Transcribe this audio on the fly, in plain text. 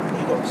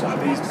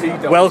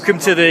Welcome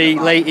to the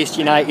latest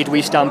United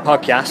We Stand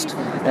podcast.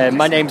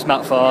 My name's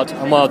Matt Ford.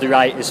 I'm one of the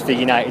writers for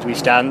United We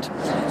Stand.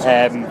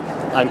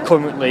 I'm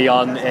currently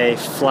on a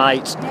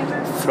flight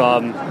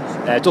from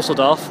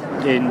Dusseldorf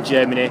in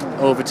Germany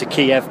over to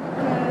Kiev,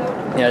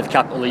 the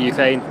capital of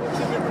Ukraine.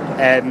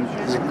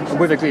 I'm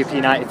with a group of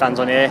United fans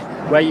on here.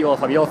 Where are you all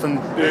from? You're from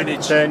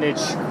Burnage,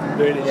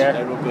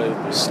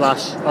 yeah.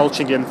 Slash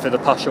Altrincham for the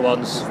posher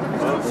ones.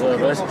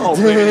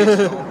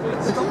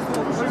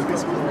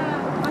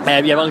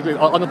 Yeah,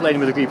 on the plane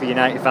with a group of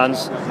United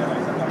fans.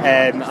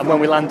 And when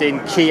we land in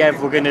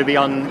Kiev, we're going to be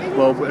on,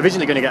 well, we're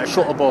originally going to get a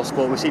shuttle bus,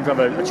 but we seem to have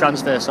a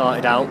transfer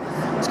sorted out.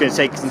 It's going to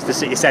take us into the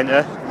city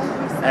centre,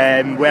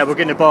 where we're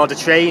going to board a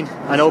train,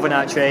 an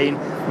overnight train,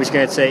 which is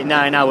going to take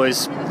 9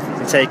 hours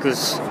and take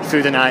us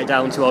through the night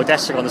down to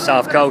Odessa on the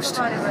south coast.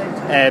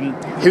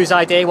 Whose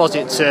idea was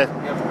it to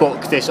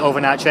book this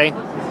overnight train?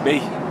 Me.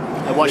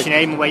 What's your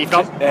name and where you're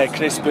from?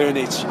 Chris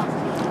Burnage.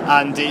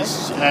 And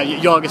it's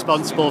you're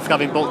responsible for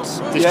having booked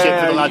this trip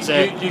for the lads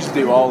here? You usually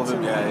do all of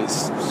them, yeah,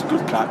 it's a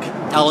good crack.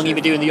 How long have you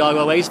been doing the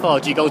UWS for?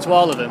 Do you go to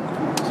all of them?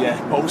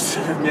 Yeah, most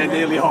of them, yeah,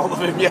 nearly all of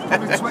them, yeah.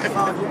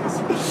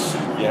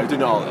 Yeah, we've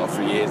done all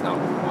for years now,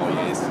 4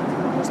 years.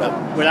 So.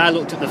 When I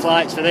looked at the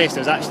flights for this,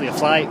 there was actually a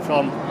flight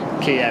from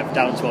Kiev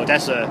down to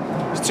Odessa.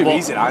 It's too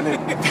easy, isn't it?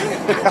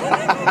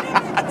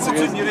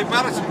 You're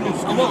embarrassing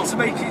us. I want to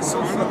make it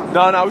so fun.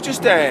 No, we're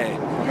just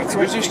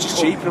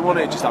cheaper,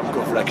 wasn't it? Just have a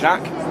go for a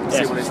crack,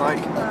 see what it's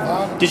like.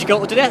 Did you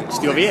go to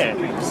Donetsk the other year?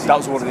 That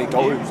was the one I didn't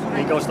go to.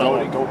 Didn't go to that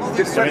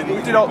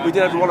one? We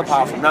did everyone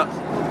apart from that.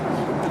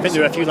 I think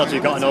there were a few lads who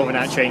got an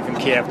overnight train from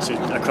Kiev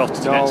across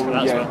to Donetsk for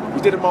that as well.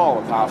 We did them all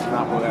apart from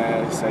that, but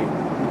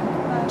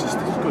just a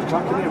good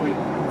crack, isn't it? We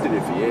did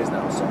it for years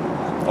now, so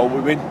we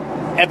win.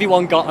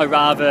 Everyone got a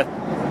rather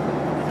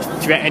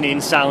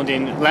threatening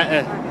sounding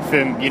letter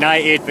from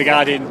United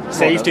regarding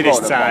safety this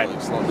time.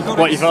 What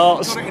are your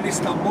thoughts? Got it in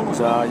Istanbul.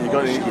 So you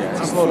got it,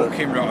 yeah. It's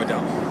fucking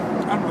Rotterdam.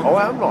 Oh,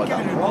 I'm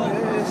Rotterdam.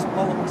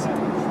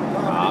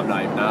 I'm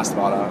not even asked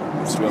about that,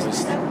 to be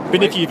honest.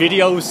 Been a few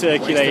videos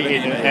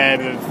circulating of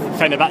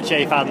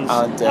Fenerbahce fans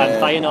and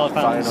Feyenoord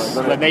fans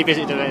when they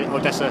visited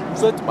Odessa.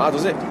 So it doesn't matter,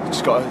 does it? You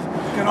just got to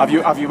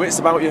have your wits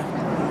about you.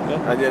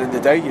 Yeah. At the end of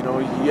the day,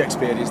 you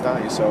experience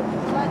that, so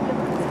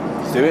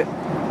do it.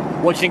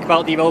 What do you think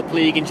about the Europa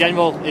League in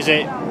general? Is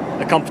it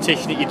a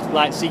competition that you'd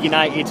like to see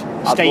United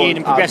stay in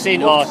and progress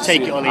in, or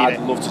take it or leave it?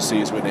 I'd love to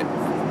see us win it.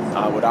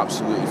 I would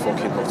absolutely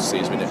fucking love to see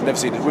us win it.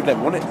 We've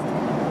never won it.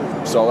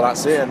 So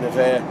that's it, and I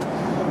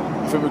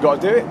think we've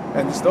got to do it.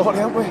 End of story,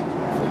 haven't we?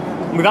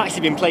 We've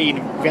actually been playing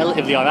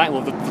relatively alright.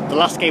 Well, the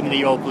last game in the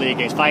Europa League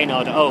against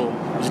Feyenoord at home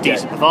was a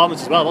decent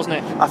performance as well, wasn't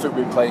it? I think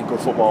we've been playing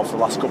good football for the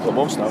last couple of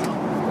months now.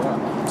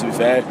 To be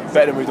fair,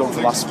 better than we've done for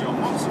the last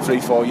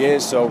 3-4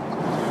 years, so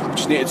we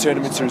just need to turn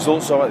them into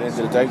results, so at the end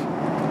of the day.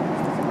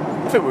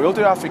 I think we will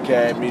do. I think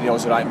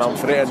Mourinho's the right man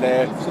for it,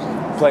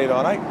 and playing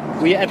alright.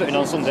 Were you at Everton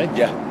on Sunday?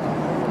 Yeah.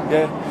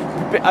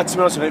 But, to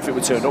be honest, I don't think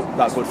we turned up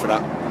that good for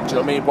that. Do you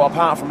know what I mean? But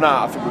apart from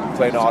that, I think we've been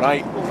playing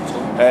alright.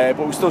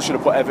 But we still should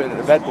have put Everton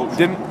to bed, but we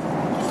didn't.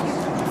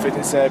 I think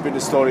it's been the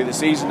story of the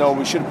season, though.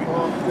 We should be.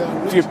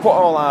 If you put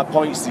all our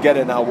points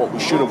together now, what we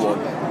should have won,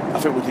 I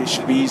think we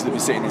should be easily be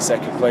sitting in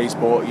second place.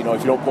 But if you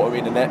don't put them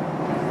in the net.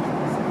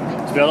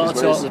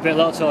 There's been a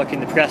lot of talk in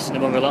the press and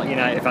among a lot of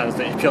United fans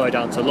that it's purely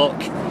down to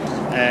luck.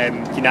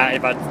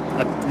 United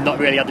have not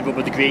really had the rub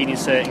of the green in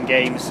certain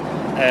games.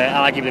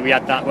 Arguably we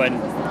had that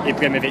when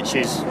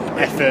Ibrahimovic's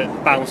effort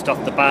bounced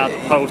off the bar,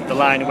 post the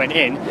line and went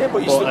in. Yeah,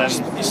 but you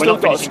still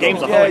got to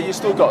games off, you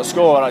still got to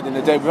score. At the end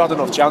of the day, we've had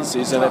enough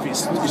chances, and if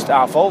it's just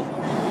our fault,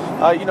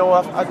 I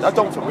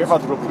don't think we've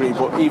had the rub of green.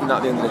 But even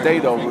at the end of the day,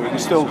 though, we're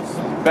still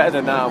better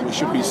than that, and we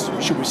should be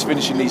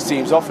finishing these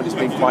teams off, and it's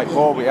been quite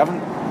poor. We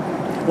haven't.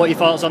 What are your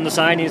thoughts on the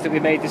signings that we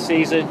made this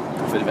season?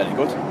 I think they're very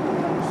good.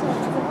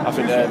 I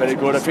think they're very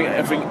good. I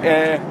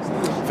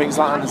think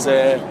Zlatan's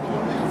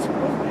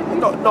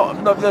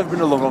I've never been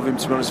a lover of him,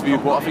 to be honest with you,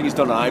 but I think he's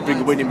done alright.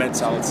 Bring a winning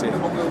mentality.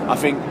 I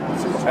think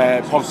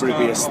Pogba would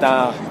be a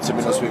star, to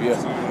be honest with you.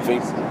 I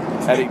think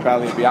Eric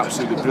Bailly would be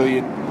absolutely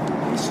brilliant.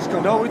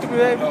 No, we've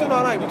done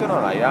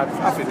alright. I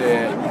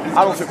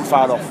don't think we're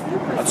far off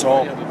at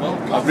all.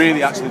 I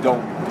really actually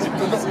don't.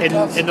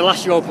 In the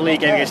last Europa League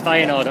game against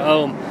Feyenoord at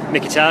home,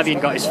 Mkhitaryan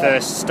got his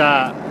first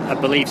start, I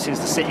believe, since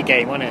the City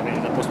game, wasn't it?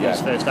 That must be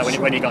his first start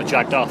when he got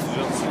dragged off.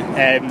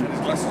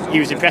 He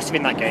was impressive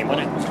in that game,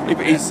 wasn't it?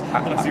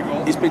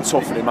 He's been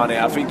tough for him, hasn't he?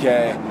 I think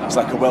it's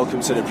like a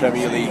welcome to the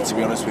Premier League, to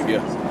be honest with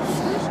you.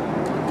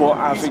 But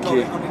I think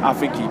he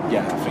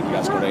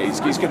has got it. He's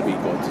going to be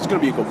good. He's going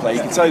to be a good player.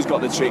 You can tell he's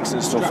got the tricks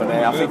and stuff, and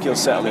I think he'll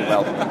settle in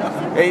well.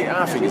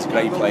 I think he's a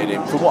great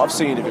player. From what I've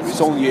seen of him, it's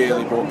only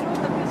early, but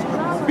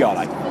he'll be all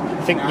right.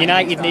 I think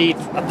United need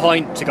a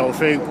point to go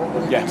through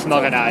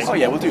tomorrow night. Oh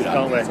yeah, we'll do that.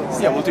 Don't we?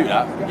 Yeah, we'll do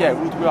that. Yeah,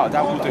 we'll do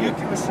that. We'll do it.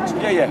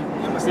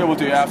 Yeah, we'll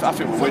do it. I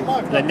think we'll win.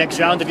 The next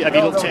round, have you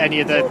looked at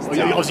any of the?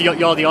 Obviously,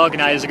 you're the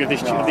organiser of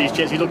these trips.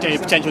 Have you looked at any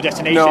potential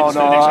destinations for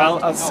the next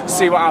round? I'll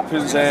see what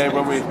happens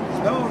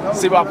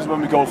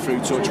when we go through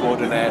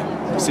Touchwood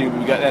and see when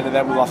we get there, and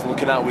then we'll have to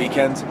look at that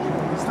weekend.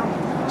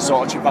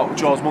 Sort of chip out with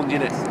Jaws Monday,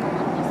 innit?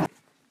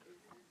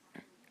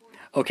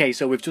 Okay,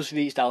 so we've just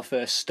reached our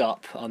first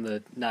stop on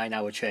the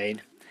 9-hour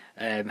train.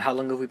 How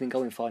long have we been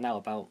going for now?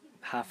 About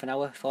half an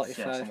hour,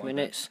 45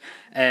 minutes.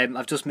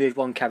 I've just moved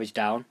one carriage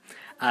down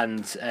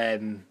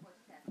and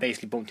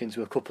basically bumped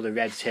into a couple of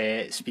Reds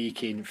here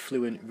speaking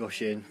fluent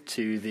Russian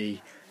to the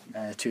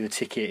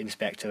ticket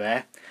inspector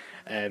there.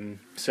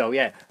 So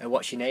yeah,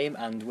 what's your name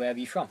and where are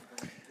you from?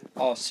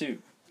 So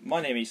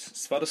my name is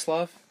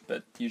Sviatoslav,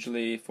 but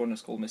usually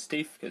foreigners call me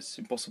Steve because it's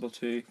impossible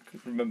to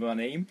remember my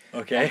name.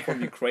 Okay. I'm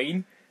from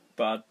Ukraine.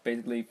 But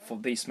basically, for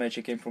this match,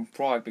 I came from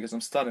Prague because I'm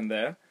studying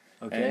there.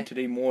 Okay. And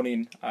today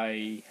morning,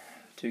 I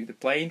took the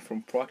plane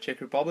from Prague,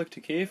 Czech Republic,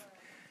 to Kiev.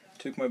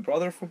 Took my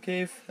brother from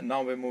Kiev, and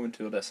now we're moving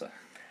to Odessa.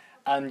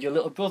 And your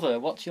little brother,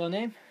 what's your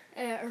name?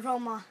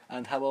 Roma.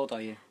 And how old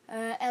are you?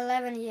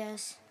 11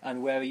 years.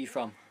 And where are you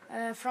from?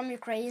 From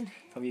Ukraine.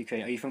 From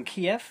Ukraine. Are you from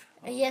Kiev?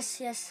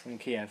 Yes. From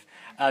Kiev.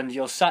 And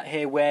you're sat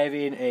here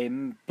wearing a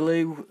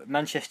blue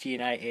Manchester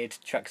United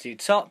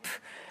tracksuit top.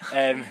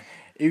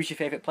 Who's your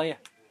favourite player?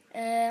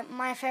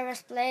 My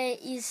favorite player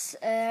is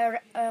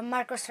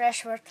Marcus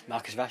Rashford.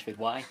 Marcus Rashford,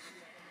 why?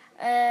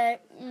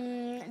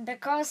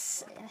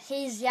 Because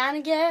he's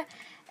younger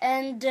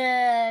and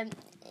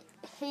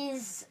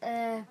he's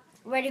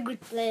very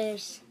good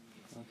players.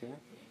 Okay.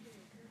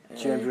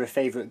 Do you remember a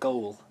favourite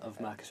goal of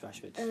Marcus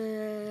Rashford?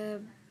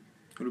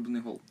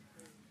 Ulubny goal.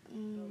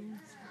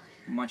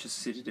 Manchester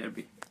City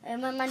derby.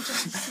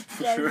 Manchester City.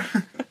 For sure.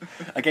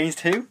 Against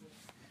who?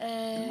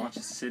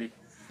 Manchester City.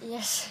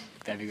 Yes.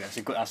 There we go.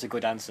 That's a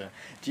good answer.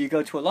 Do you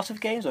go to a lot of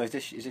games, or is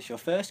this your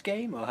first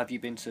game, or have you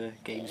been to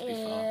games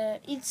before?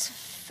 It's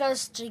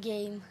first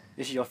game.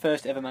 This is your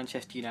first ever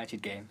Manchester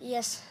United game.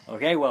 Yes.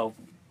 Okay, well,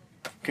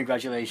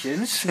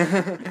 congratulations.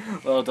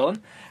 Well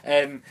done.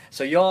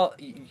 So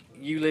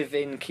you live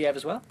in Kiev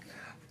as well?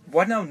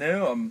 Right now,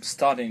 no. I'm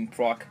studying in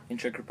Prague, in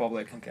Czech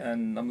Republic,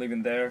 and I'm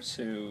living there.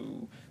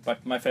 So,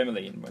 but my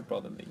family and my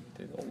brother, they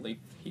all live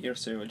here,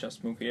 so I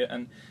just moved here.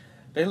 And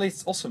basically,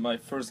 it's also my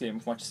first game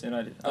of Manchester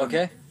United.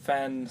 Okay. I'm a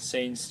fan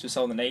since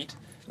 2008.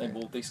 I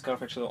bought this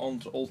scarf actually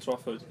on Old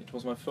Trafford. It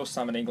was my first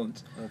time in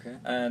England. Okay.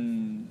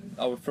 And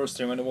our first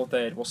trip when I was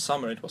there, it was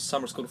summer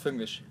school of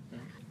English.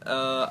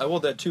 I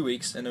was there 2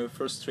 weeks, and our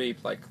first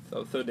trip, like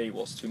the third day,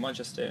 was to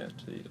Manchester,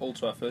 to Old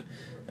Trafford,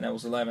 and I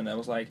was 11. I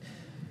was like,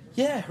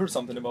 yeah, I heard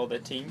something about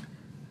that team.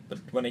 But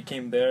when I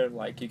came there,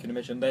 like you can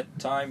imagine, that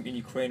time in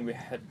Ukraine we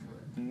had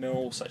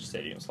no such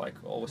stadiums. Like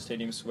all the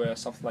stadiums were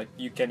something like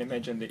you can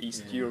imagine the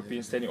East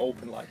European stadium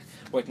open. Like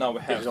right now we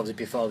have. It was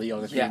obviously before the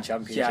European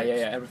Championship.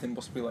 Yeah. Everything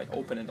was really like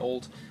open and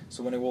old.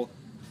 So when I walked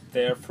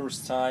there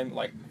first time,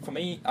 like for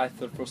me, I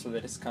thought firstly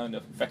that it's kind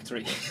of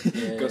factory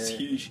because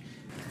huge.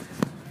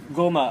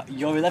 Roma,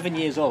 you're 11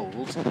 years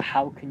old.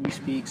 How can you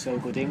speak so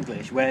good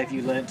English? Where have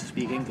you learnt to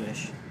speak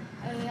English?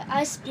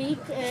 I speak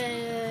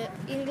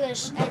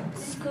English at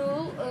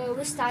school.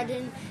 We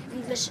study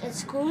English at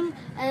school,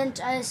 and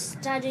I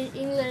study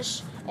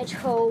English at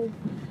home.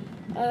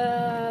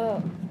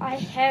 I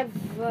have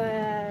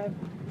A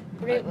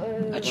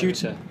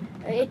tutor?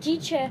 A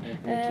teacher.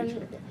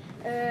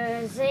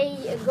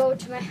 They go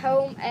to my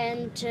home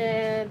and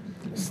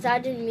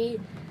study me.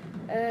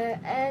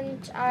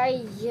 And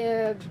I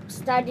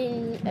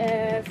study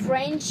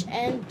French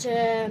and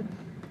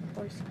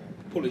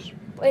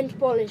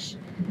Polish.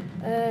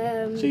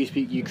 So you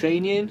speak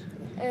Ukrainian,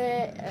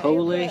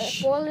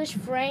 Polish,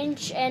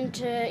 French, and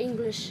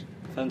English.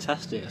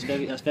 Fantastic!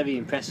 That's very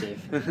impressive.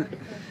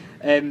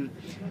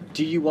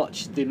 Do you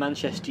watch the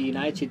Manchester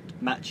United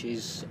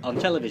matches on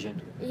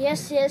television?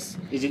 Yes.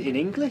 Is it in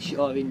English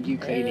or in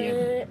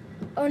Ukrainian?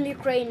 On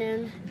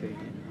Ukrainian.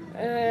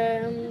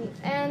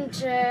 And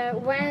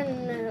when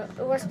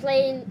I was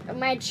playing a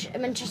match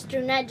Manchester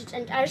United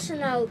and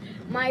Arsenal,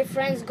 my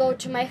friends go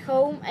to my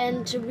home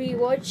and we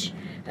watch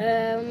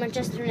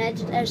Manchester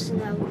United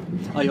Arsenal.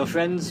 Are your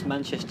friends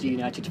Manchester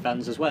United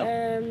fans as well?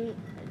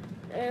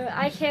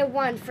 I have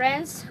one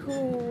friend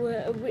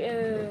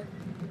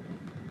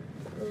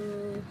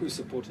Who's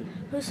supporting?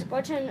 who's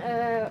supporting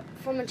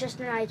for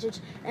Manchester United,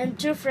 and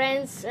two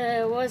friends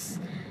was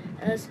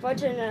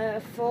supporting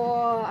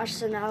for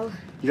Arsenal.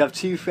 You have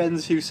two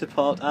friends who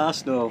support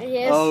Arsenal.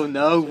 Yes. Oh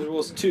no! It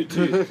was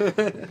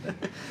 2-2.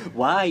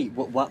 Why?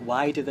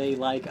 Why do they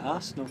like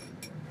Arsenal?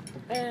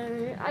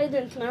 I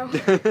don't know.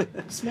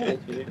 Small.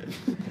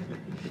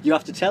 You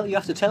have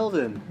to tell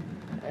them.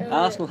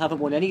 Arsenal haven't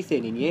won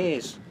anything in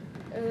years.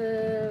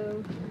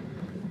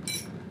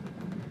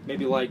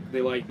 Maybe like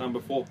they like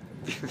number 4.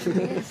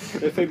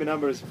 Their favourite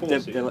number is 4.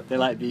 They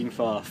like being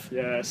fourth.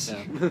 Yes.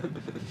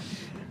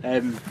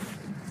 Yeah.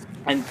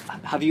 And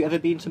have you ever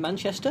been to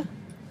Manchester?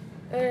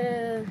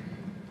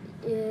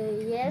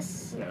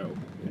 Yes. No,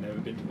 you've never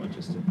been to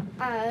Manchester.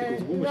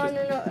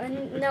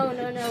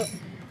 No.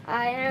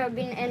 I never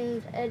been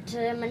at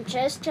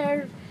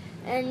Manchester,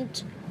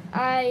 and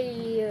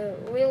I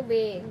will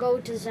go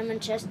to the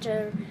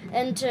Manchester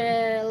and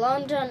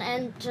London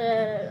and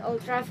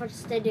Old Trafford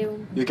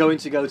Stadium. You're going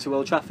to go to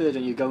Old Trafford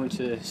and you're going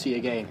to see a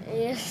game?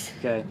 Yes.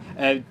 Okay.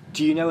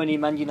 Do you know any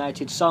Man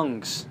United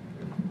songs?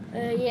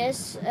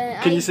 Yes.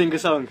 Can you sing a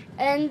song?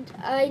 And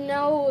I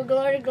know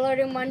Glory,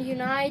 Glory, Man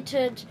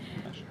United.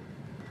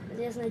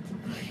 Я знаю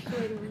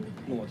Glory, Man United.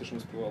 Ну, ти ж не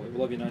співали.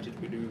 Love United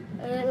we do.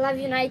 Love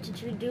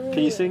United we do.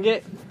 Can you sing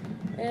it?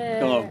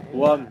 Go on.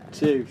 1,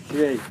 2,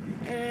 3.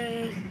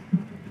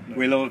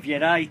 We love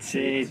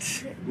United,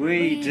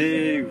 we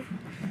do.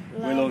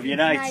 We love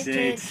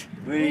United,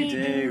 we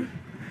do.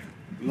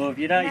 Love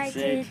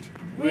United,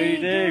 we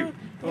do.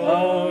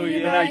 Oh,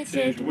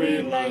 United,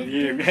 we love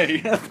you.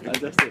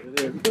 Fantastic.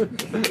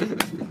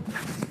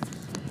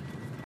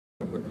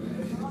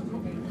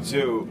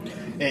 So,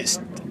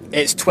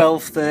 It's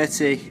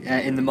 12:30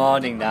 in the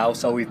morning now,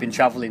 so we've been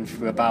travelling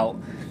for about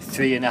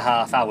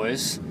 3.5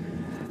 hours.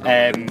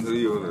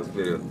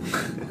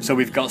 So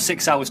we've got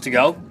 6 hours to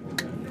go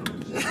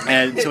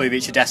until we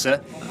reach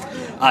Odessa,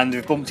 and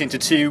we've bumped into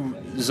 2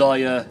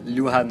 Zorya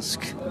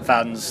Luhansk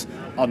fans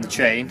on the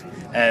train,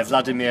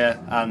 Vladimir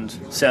and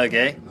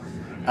Sergey,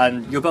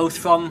 and you're both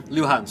from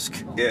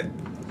Luhansk. Yeah.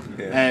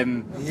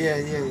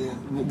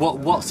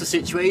 What's the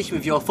situation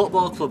with your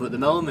football club at the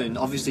moment?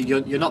 Obviously,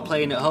 you're not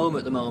playing at home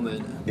at the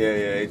moment.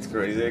 Yeah, it's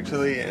crazy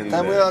actually. And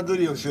the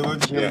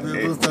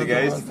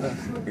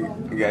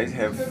guys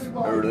have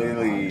a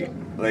really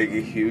like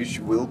a huge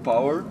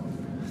willpower.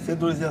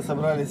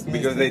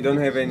 Because they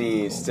don't have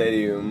any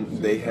stadium,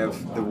 they have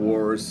the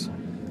worst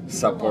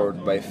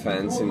support by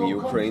fans in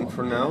Ukraine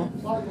for now.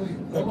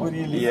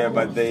 Yeah,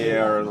 but they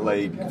are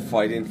like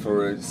fighting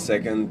for a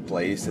second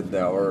place at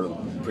our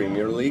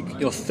Premier League.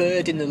 You're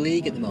third in the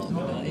league at the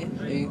moment, aren't you?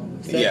 Are you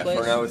third place?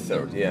 For now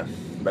third, yeah.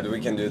 But we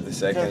can do the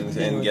second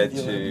and get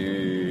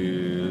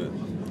to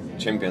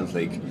Champions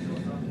League.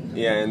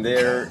 Yeah, and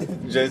they're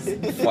just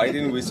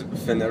fighting with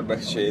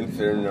Fenerbahce and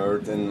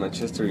Feyenoord and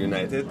Manchester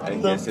United. I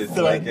guess it's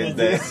like a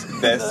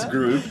best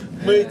group.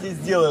 And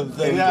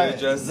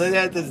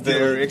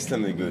they're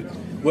extremely good.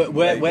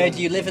 Where do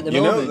you live at the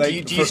moment?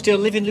 Do you still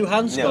live in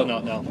Luhansk or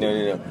not? No.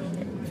 No.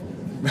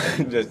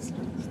 Just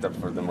stop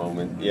for the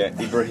moment. Yeah,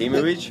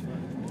 Ibrahimovic,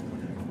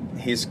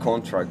 his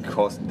contract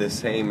cost the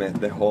same as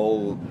the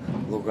whole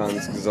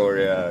Lugansk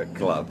Zorya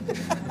club.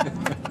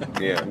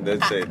 Yeah,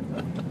 that's it.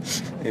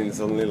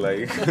 It's only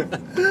like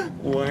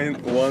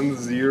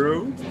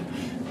 1-0.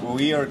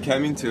 We are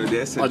coming to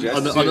Odessa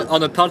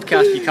on a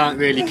podcast. You can't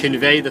really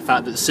convey the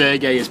fact that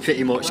Sergey has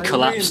pretty much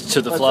collapsed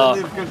to the floor.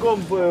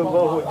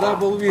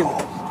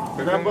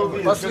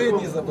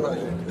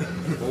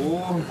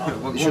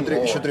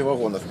 Еще 3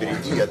 вагона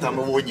впереди, а там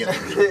его нет.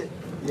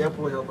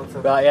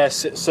 Right,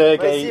 yes,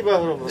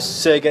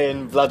 Sergey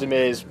and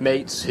Vladimir's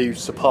mates who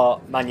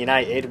support Man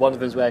United, one of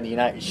them's wearing a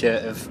United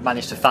shirt, have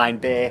managed to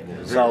find beer,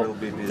 so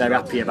they're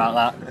happy about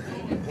that.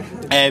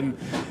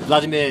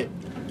 Vladimir,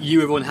 you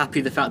were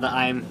unhappy the fact that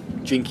I'm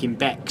drinking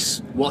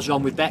Beck's. What's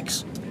wrong with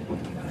Beck's?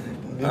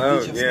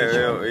 Oh,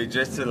 yeah, it's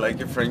just like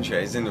a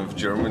franchising of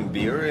German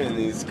beer, and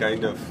it's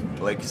kind of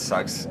like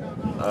sucks,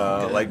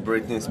 like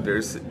Britney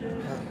Spears.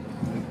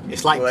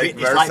 It's like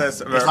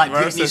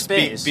Britney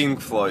Spears. Pink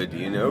Floyd,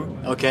 you know?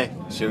 Okay.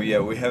 So yeah,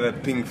 we have a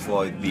Pink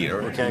Floyd beer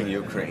in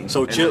Ukraine.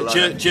 So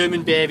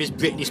German beer is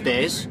Britney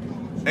Spears.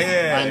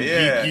 And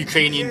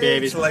Ukrainian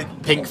beer is like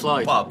Pink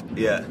Floyd. Pop,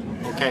 yeah.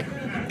 Okay.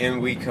 And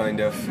we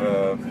kind of,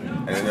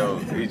 I don't know,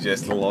 we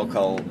just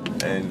local,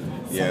 and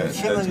yeah,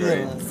 that's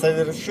great.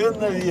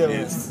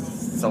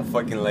 It's so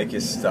fucking like a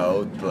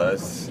stout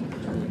plus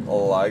a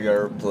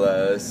lager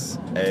plus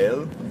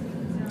ale.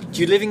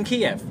 Do you live in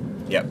Kiev?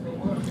 Yep.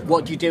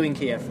 What do you do in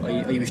Kiev?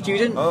 Are you a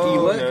student? Oh, do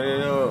you work?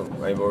 No.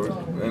 I work.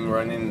 I'm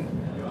running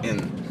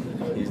in.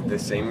 It's the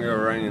same we are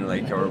running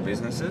like our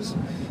businesses.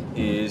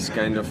 Is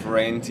kind of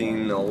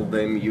renting all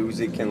the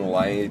music and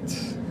light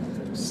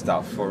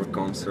stuff for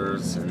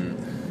concerts and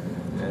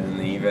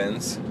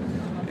events.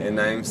 And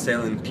I'm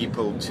selling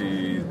people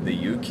to the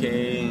UK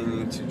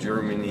and to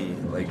Germany,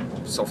 like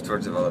software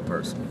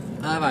developers.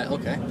 Ah, right,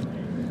 okay.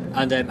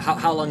 And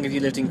how long have you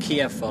lived in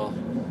Kiev for?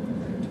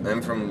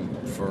 I'm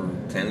for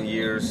 10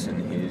 years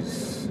and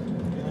he's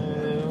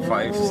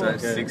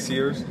 6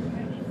 years.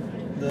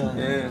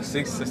 Yeah,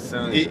 6 to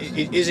 7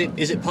 years.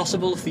 Is it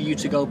possible for you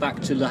to go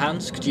back to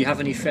Luhansk? Do you have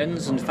any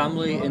friends and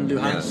family in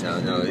Luhansk?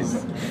 No.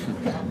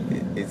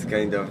 It's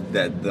kind of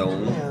that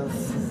zone.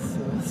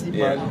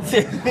 Yeah. No,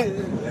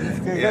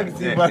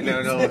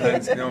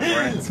 Luhansk, no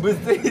friends.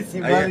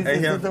 I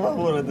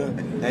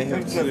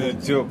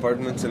have 2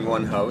 apartments and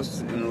 1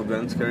 house in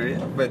Lugansk area,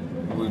 but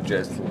we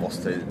just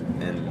lost it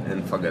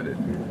and forgot it.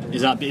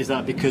 Is that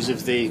because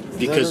of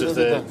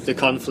the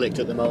conflict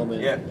at the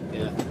moment? Yeah.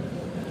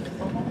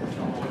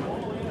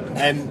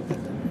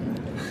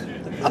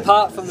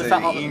 Apart from the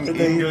fact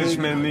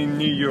Englishman in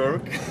New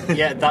York.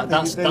 Yeah,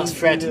 that's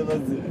Fred.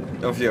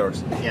 of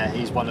yours. Yeah,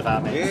 he's one of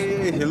our mates.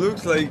 Yeah, he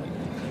looks like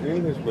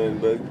Englishman,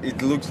 but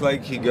it looks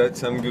like he got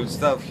some good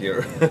stuff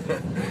here.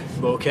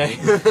 Okay.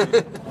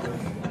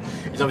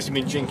 He's obviously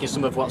been drinking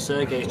some of what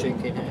Sergey's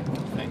drinking here, I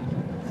think.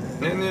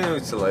 No,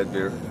 it's a light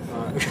beer.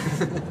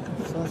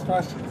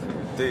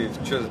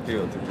 Dave, chose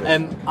pio.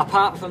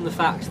 Apart from the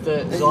fact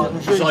that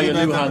Zorya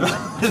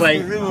Luhansk play...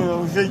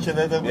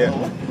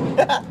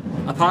 Yeah.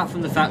 Apart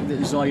from the fact that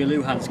Zorya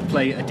Luhansk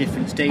play at a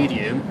different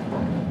stadium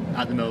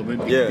at the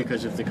moment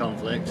because of the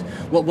conflict,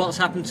 what's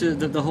happened to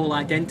the whole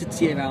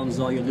identity around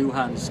Zorya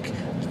Luhansk?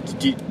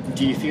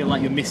 Do you feel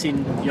like you're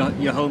missing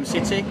your home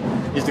city?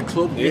 Is the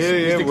club,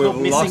 is the club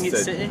missing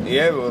its city?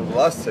 Yeah, we've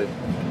lost it.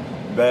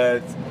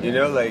 But, you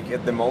know, like,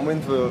 at the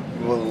moment we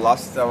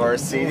lost our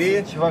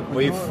city,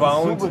 we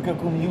found... At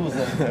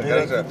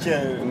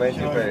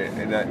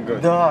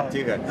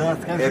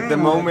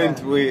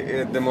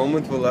the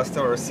moment we lost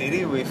our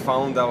city, we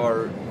found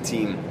our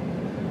team.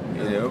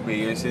 You know,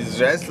 because it's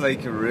just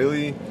like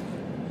really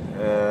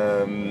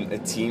a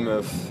team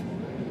of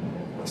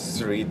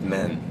street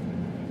men.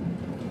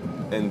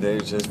 And they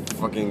just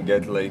fucking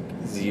get like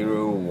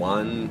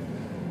 0-1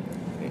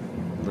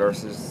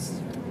 versus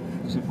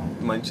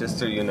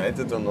Manchester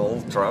United on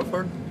Old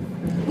Trafford.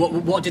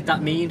 What did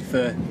that mean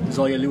for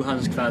Zorya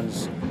Luhansk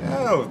fans?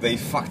 Oh, they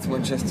fucked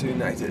Manchester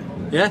United.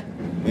 Yeah?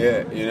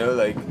 Yeah, you know,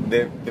 like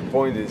the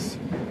point is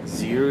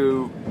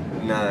 0-1,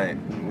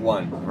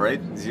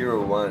 right?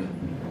 0-1.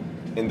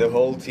 And the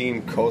whole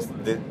team cost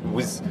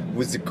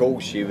with the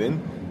coach even,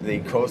 they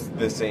cost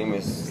the same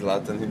as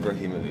Zlatan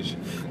Ibrahimovic.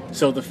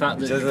 So the fact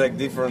that just like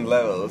different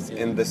levels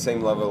in the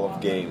same level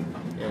of game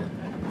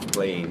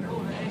playing.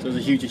 So it's a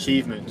huge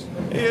achievement.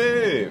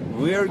 Yeah,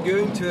 we are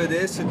going to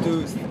Odessa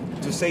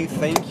to say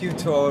thank you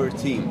to our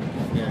team.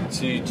 Yeah.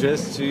 To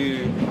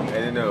I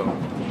don't know,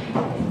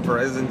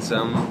 present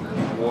some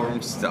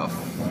warm stuff.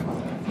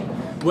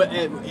 Well,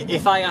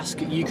 if I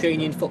ask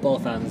Ukrainian football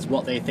fans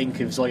what they think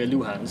of Zorya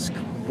Luhansk,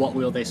 what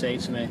will they say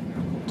to me?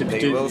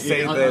 They will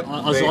say that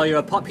are Zorya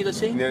a popular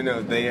team?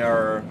 No, they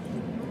are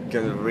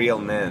kind of real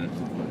men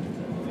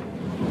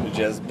who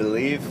just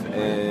believe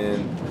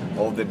in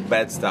all the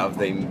bad stuff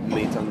they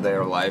meet on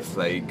their life,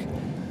 like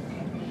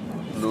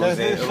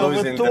losing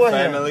the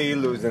family,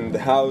 losing the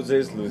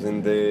houses,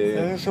 losing the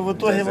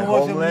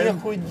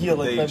homeland.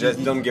 They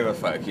just don't give a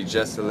fuck. It's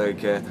just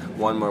like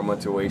one more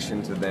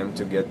motivation to them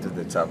to get to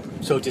the top.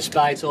 So,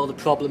 despite all the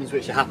problems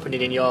which are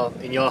happening in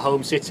your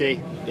home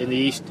city, in the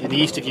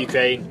east of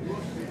Ukraine,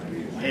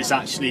 it's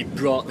actually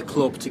brought the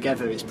club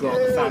together. It's brought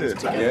the fans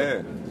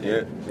together.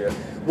 Yeah.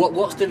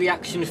 What's the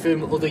reaction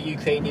from other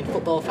Ukrainian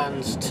football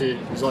fans to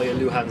Zorya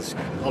Luhansk?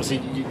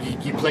 Obviously,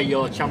 you play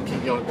your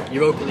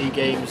Europa League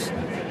games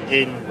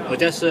in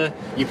Odessa.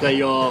 You play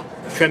your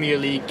Premier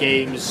League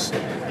games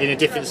in a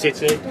different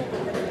city.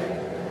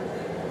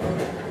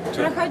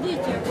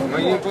 Проходите.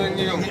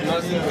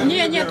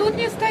 Не, тут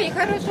не стои,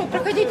 хорошо,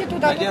 проходите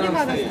туда, тут не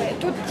надо стоять.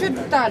 Тут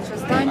чуть дальше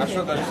станьте. А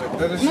что дальше?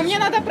 Но мне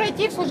надо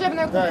пройти в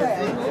служебное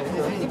купе.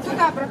 И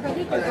туда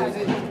проходите.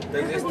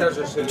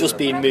 Just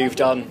being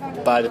moved on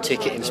by the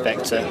ticket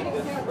inspector.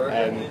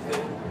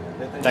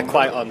 They're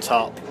quite on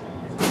top.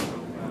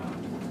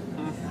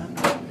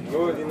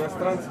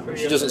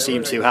 She doesn't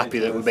seem too happy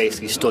that we're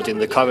basically stood in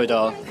the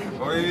corridor.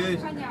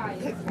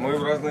 Мы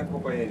в разных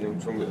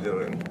поедем, что мы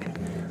делаем.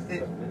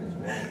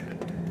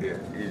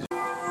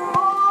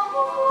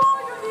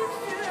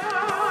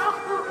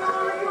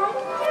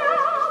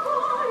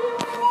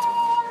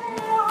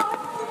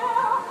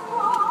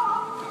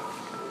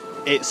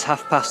 It's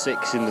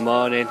 6:30 in the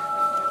morning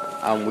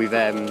and we've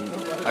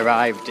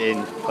arrived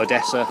in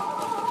Odessa.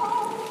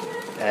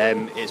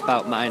 It's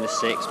about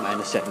 -6,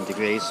 -7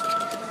 degrees.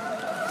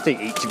 I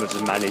think each of us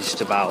has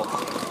managed about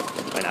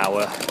an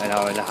hour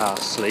and a half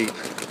sleep.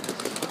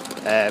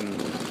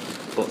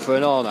 But for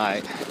an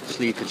all-night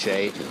sleeper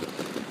trade,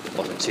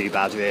 wasn't too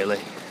bad really.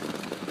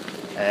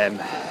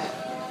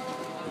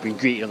 We've been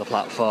greeted on the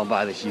platform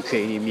by this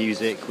Ukrainian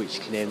music, which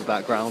you can hear in the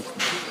background.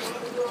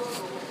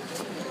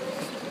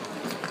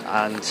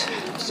 And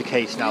it's the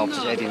case now of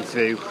just heading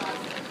through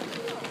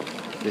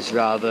this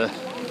rather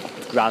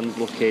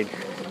grand-looking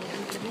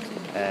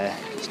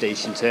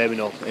station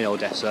terminal in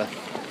Odessa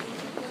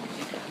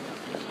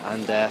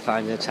and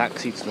finding a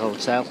taxi to the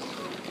hotel.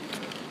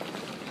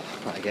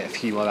 Might get a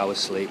few more hours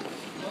sleep.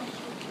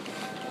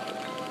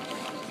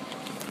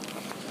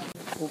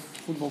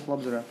 Football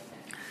club Zorya.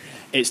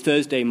 It's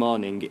Thursday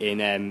morning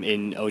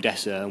in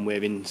Odessa, and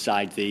we're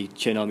inside the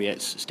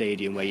Chernomets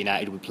Stadium where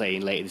United will be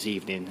playing later this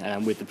evening. And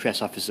I'm with the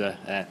press officer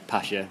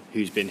Pasha,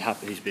 who's been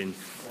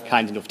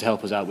kind enough to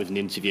help us out with an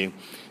interview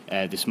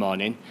this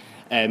morning.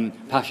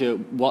 Pasha,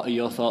 what are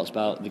your thoughts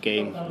about the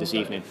game this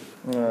evening?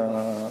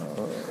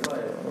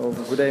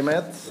 Good day,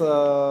 Matt.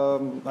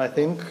 I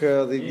think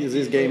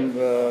this game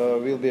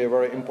will be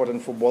very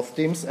important for both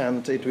teams,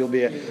 and it will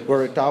be a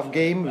very tough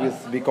game with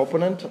big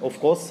opponent. Of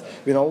course,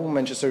 we know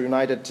Manchester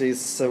United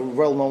is a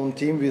well-known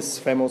team with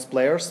famous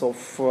players of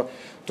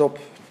top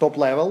top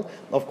level.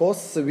 Of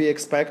course, we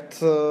expect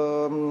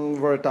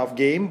very tough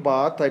game,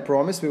 but I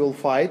promise we will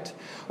fight.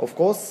 Of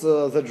course,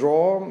 the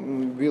draw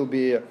will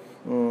be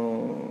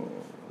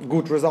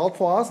good result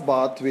for us,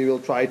 but we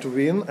will try to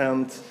win,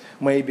 and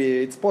maybe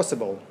it's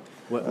possible.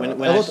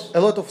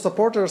 A lot of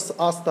supporters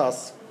asked us,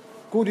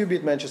 could you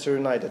beat Manchester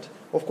United?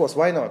 Of course,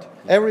 why not?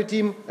 Every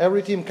team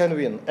can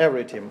win.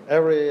 Every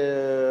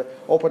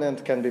opponent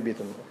can be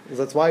beaten.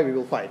 That's why we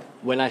will fight.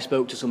 When I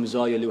spoke to some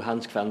Zorya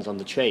Luhansk fans on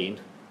the train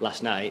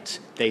last night,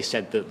 they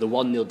said that the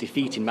 1-0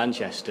 defeat in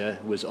Manchester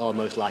was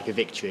almost like a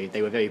victory.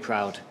 They were very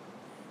proud.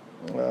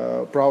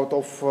 Proud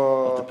of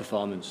the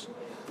performance.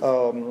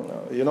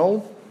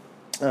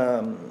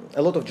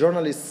 A lot of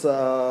journalists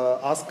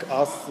ask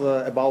us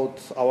about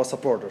our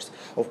supporters.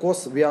 Of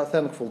course, we are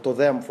thankful to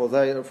them for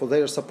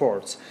their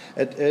supports.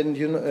 And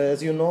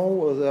as you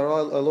know, there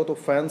are a lot of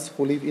fans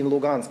who live in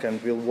Lugansk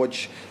and will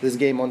watch this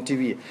game on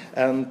TV.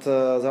 And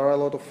there are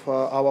a lot of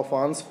our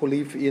fans who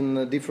live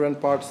in different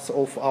parts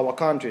of our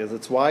country.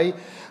 That's why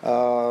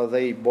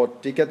they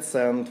bought tickets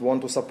and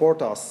want to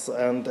support us.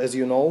 And as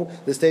you know,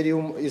 the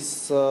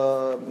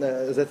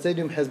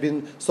stadium has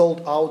been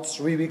sold out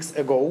 3 weeks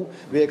ago.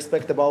 We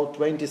expect about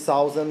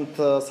 20,000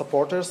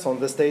 supporters on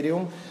the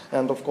stadium,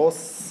 and of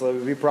course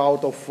we're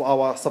proud of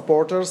our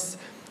supporters,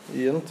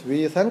 and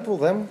we thankful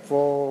them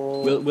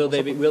for. Will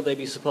they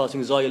be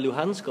supporting Zorya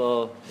Luhansk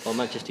or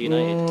Manchester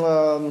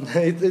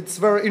United? It's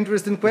a very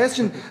interesting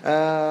question.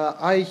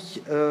 I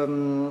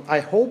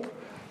hope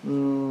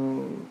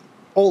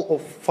all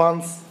of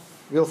fans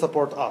will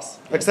support us,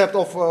 except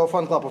of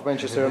fan club of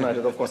Manchester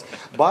United, of course.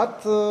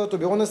 But to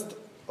be honest.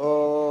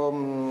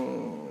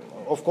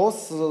 Of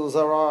course,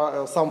 there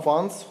are some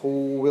fans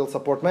who will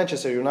support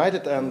Manchester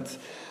United, and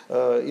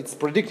it's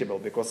predictable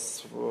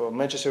because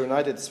Manchester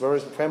United is a very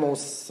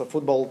famous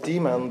football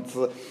team, and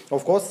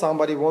of course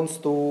somebody wants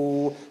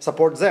to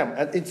support them,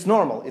 and it's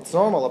normal. It's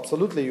normal,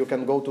 absolutely. You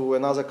can go to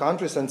another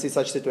countries and see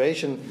such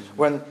situation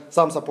when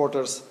some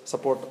supporters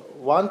support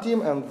one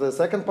team and the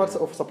second part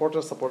of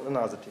supporters support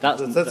another team.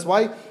 That's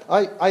why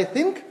I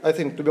think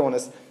to be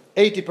honest,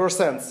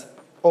 80%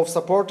 of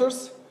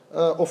supporters.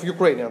 Of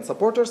Ukrainian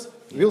supporters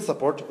will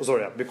support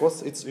Zorya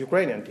because it's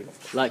Ukrainian team.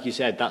 Like you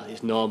said, that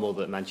it's normal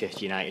that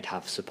Manchester United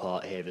have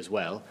support here as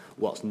well.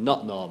 What's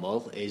not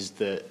normal is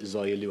that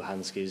Zorya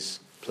Luhansk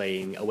is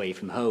playing away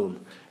from home.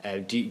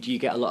 Do you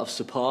get a lot of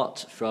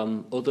support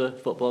from other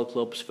football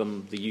clubs,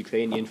 from the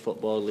Ukrainian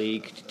Football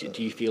League? Do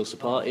you feel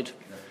supported?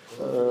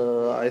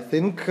 I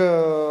think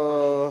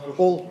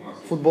all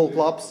football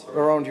clubs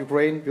around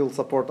Ukraine will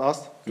support us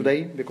today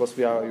because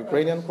we are a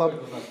Ukrainian club.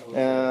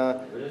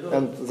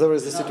 And there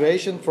is a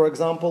situation, for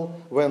example,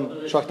 when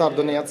Shakhtar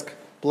Donetsk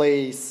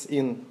plays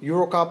in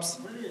Eurocups,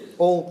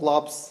 all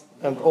clubs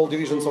and all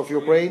divisions of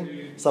Ukraine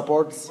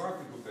support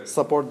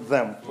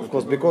them, of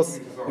course, because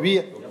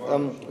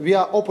we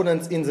are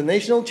opponents in the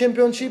national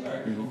championship,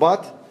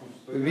 but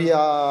we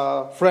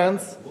are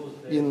friends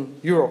in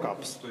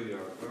Eurocups.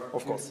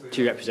 Of course. To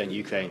represent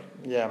Ukraine.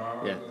 Yeah.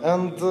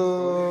 And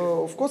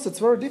of course, it's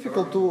very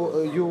difficult to.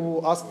 You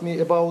asked me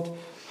about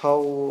how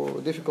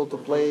difficult to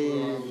play.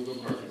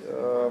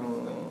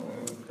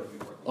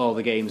 All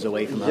the games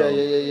away from home.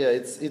 Yeah.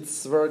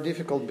 It's very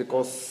difficult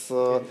because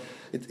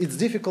it's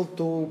difficult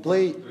to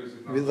play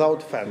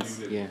without fans.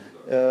 Yeah.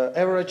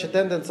 Average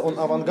attendance on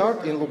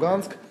Avangard in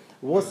Lugansk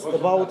was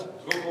about.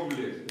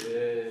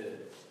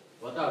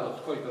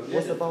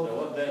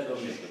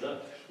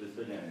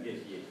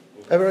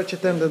 Average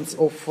attendance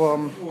of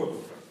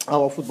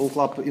our football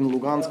club in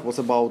Lugansk was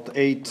about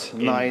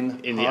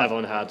 8-9 in the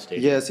Avangard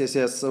stadium. Yes.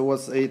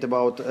 Was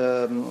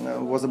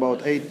about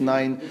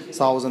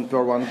 8-9,000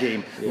 per one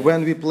game. Yeah.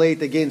 When we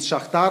played against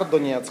Shakhtar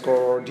Donetsk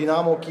or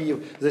Dynamo Kiev,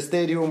 the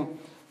stadium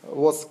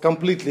was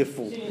completely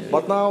full.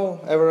 But now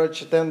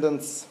average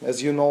attendance,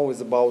 as you know,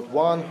 is about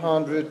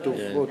 100 to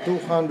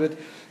 200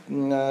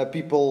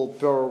 people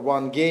per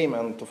one game,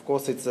 and of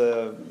course it's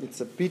a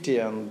pity,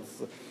 and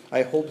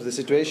I hope the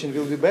situation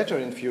will be better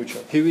in future.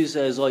 Who is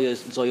Zorya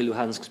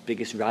Luhansk's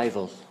biggest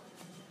rival?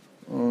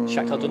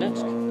 Shakhtar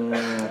Donetsk?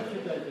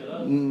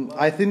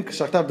 I think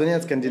Shakhtar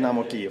Donetsk and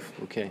Dynamo Kiev.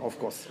 Okay. Of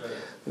course.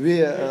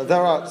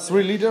 There are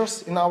 3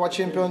 leaders in our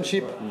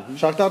championship.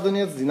 Shakhtar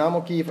Donetsk,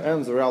 Dynamo Kiev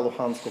and Zorya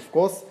Luhansk, of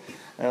course.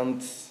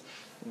 And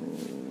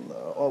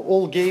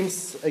all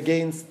games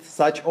against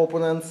such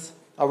opponents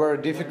are very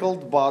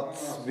difficult, but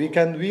we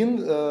can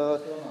win.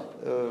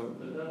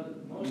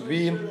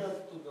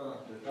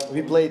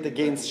 We played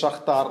against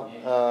Shakhtar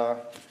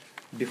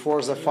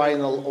before the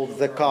final of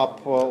the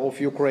Cup of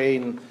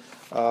Ukraine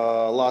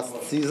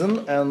last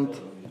season and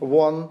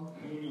won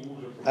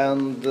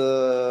in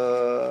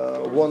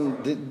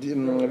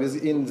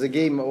the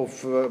game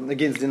of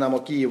against Dynamo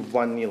Kiev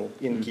 1-0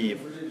 in Kiev.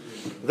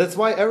 That's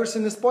why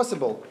everything is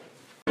possible.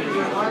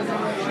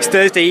 It's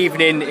Thursday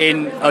evening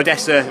in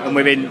Odessa, and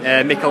we're in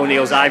Mick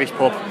O'Neill's Irish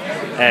pub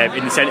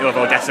in the centre of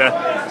Odessa,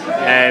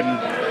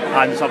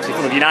 and it's obviously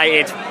full of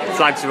United.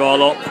 Flags are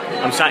all up.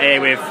 I'm sat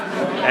here with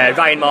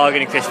Ryan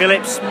Morgan and Chris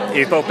Phillips,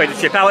 who've both made the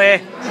trip out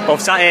here,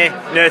 both sat here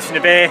nursing a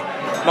beer,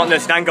 not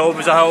nursing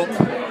hangovers, I hope.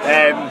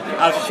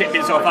 How's the ship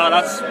been so far,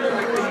 lads?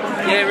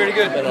 Yeah, really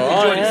good.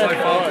 Enjoyed it so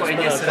far. Got in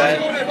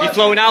yesterday. You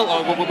flown out,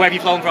 or where have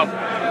you flown from?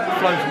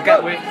 Flown from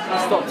Gatwick,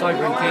 stopped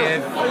over in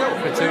Kiev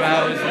for 2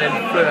 hours, and then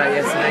flew out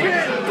yesterday.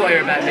 Got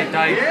here about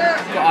midday.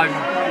 Got home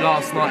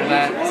last night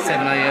about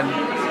 7 AM.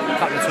 A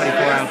couple of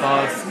 24-hour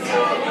bars.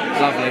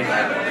 Lovely.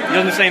 You're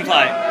on the same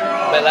flight?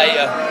 A bit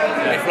later.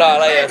 We flew out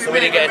later, so we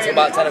didn't get until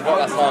about 10 o'clock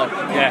last night.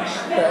 Yeah.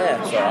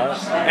 But yeah,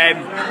 it's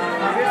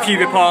alright. A few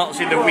reports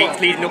in the weeks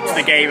leading up to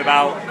the game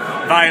about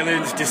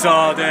violence,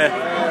 disorder,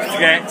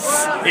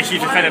 threats,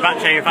 issues with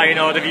Fenerbahce and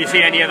Feyenoord. Have you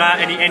seen any of that?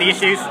 Any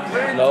issues?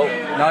 No.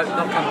 No,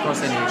 not come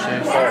across any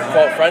issues.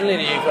 Quite friendly,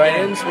 the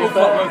Ukrainians. All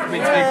quite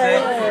welcoming, to be fair.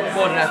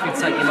 More than happy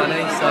to take your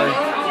money, so...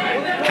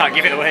 Can't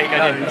give it away,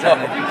 can you?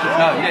 Exactly.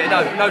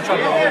 No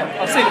trouble at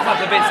all. I've seen a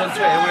couple of bits on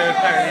Twitter where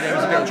apparently there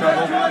was a bit of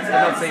trouble. I've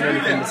not seen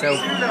anything myself.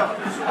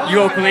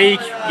 Europa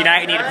League,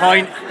 United need a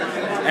point.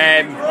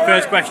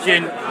 First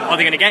question, are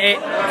they going to get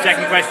it?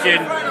 Second question,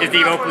 is the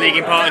Europa League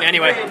important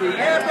anyway? I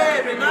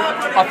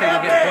think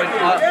we'll get a point.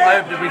 I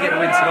hope that we get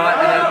the win tonight,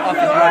 and I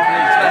think the Europa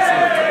League is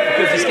massive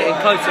because it's getting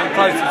closer and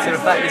closer to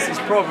the fact this is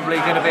probably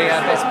going to be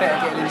our best bet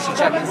at getting into the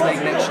Champions League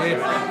next year.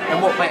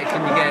 And what better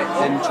can you get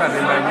than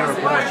travelling around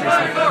Europe and watching us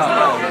in the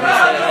cup?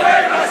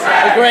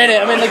 Agreeing it.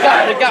 I mean, the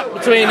gap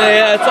between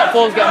the top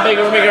four is getting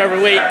bigger and bigger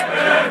every week.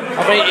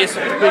 I think we've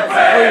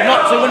proved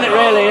not to, wouldn't it,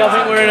 really? I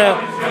think we're in a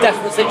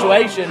desperate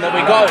situation that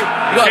we've got to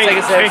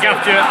take it seriously.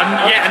 After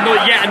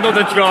yet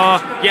another draw,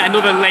 yet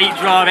another late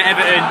draw at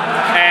Everton,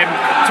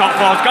 top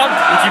four's gone.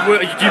 Do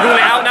you rule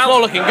it out now? It's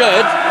not looking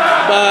good,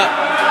 but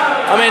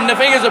I mean, the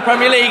thing is, the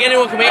Premier League,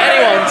 anyone can beat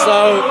anyone,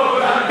 so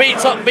beat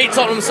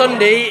Tottenham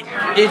Sunday,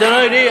 you don't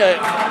know, do you?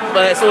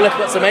 But it's all left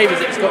got some maybes,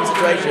 it's got a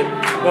situation.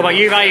 What about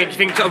you, Ryan? Do you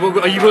think,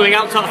 are you ruling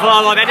out top four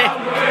already?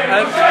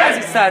 As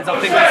it stands, I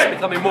think it's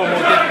becoming more and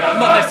more difficult. I'm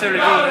not necessarily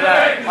ruling it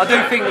out. I do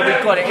think that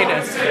we've got it in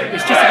us.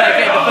 It's just about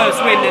getting the first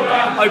win and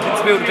hoping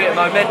to build a bit of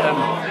momentum.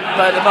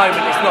 But at the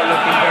moment, it's not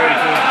looking very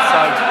good. So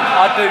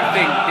I do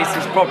think this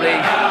is probably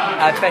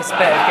our best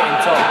bet of getting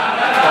top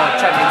of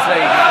Champions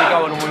League if we go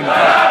on and win the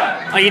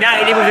cup. Are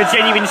United in with a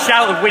genuine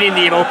shout of winning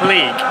the Europa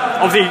League?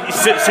 Obviously,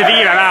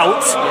 Sevilla are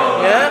out.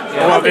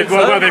 Yeah. Well, they've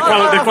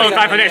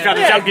qualified for next round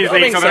of the Champions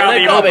League, so they're out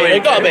of the Europa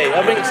League. They've got to be.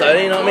 I think so.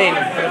 You know what I mean?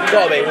 They've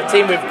got to be. The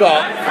team we've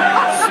got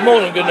is more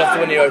than good enough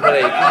to win the Europa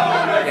League.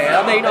 Yeah,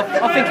 I mean,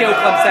 I think it all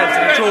comes down to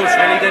the draws,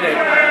 really, doesn't it?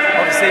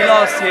 Obviously,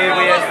 last year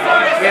we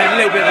had a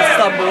little bit of a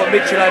stumble at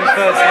Midtjylland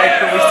first leg,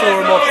 but we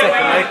saw them off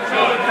second leg.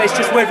 But it's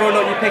just whether or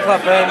not you pick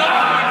up a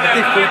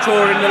difficult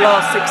draw in the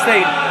last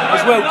 16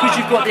 as well, because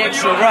you've got the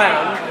extra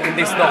round in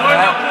this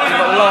knockout. You've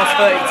got the last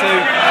 32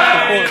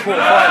 before the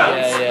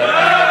quarter-finals.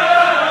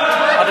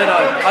 I don't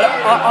know.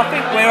 I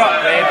think we're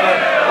up there, but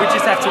we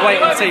just have to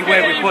wait and see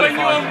where we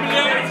qualify.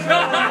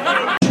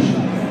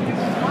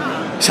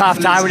 It's half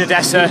time with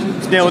Odessa,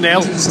 it's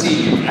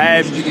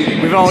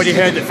 0-0. We've already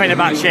heard that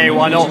Fenerbahce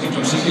won up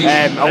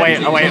away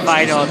at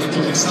Feyenoord,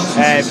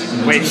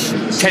 which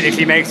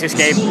technically makes this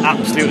game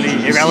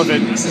absolutely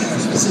irrelevant,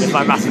 if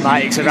my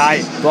mathematics are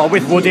right. But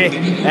with Woody,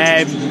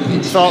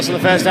 thoughts on the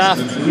first half?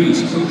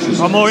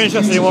 I'm more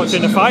interested in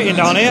watching the fighting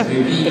down here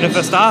in the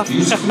first half.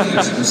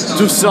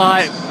 Just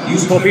like,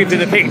 for people in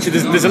the picture,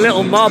 there's a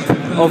little mob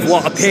of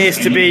what appears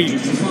to be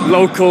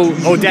local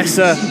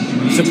Odessa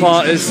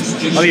supporters.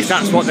 At least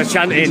that's what they're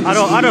chanting. I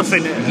don't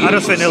think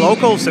they're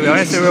locals, to be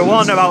honest. They were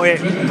warned about it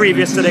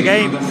previous to the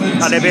game,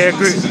 and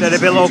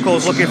there'd be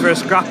locals looking for a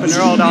scrap, and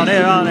they're all down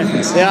here, aren't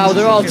they? Yeah, well,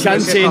 they're all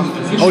chanting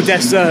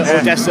Odessa. Yeah.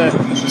 Odessa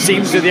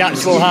seems to the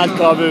actual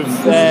hardcore of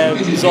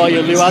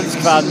Zorya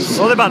Luhansk fans.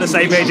 Well, they're about the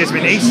same age as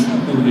my niece.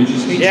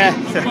 Yeah.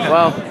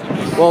 well.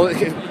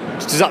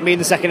 Does that mean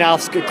the second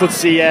half could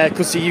see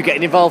you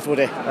getting involved, would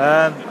it?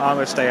 I'm going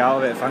to stay out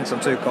of it, thanks, I'm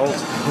too cold.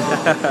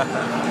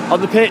 On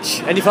the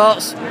pitch, any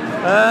thoughts?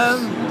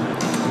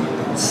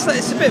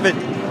 It's a bit of a...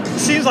 It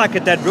seems like a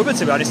dead rubber,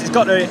 to be honest. It's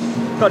got the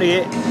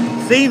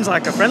seems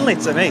like a friendly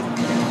to me.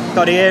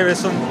 Got the era of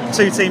some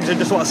two teams who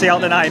just want to see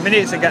out the 90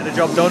 minutes and get the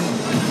job done,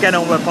 get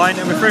on with a point,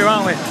 and we're through,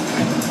 aren't we? Do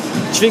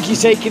you think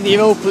he's taking the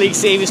Europa League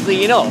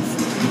seriously enough?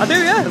 I do,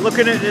 yeah.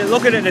 Looking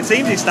at the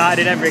teams he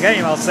started in every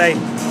game, I'll say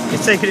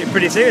he's taking it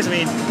pretty serious. I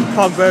mean,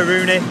 Pogba,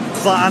 Rooney,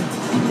 Zlatan,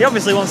 he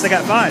obviously wants to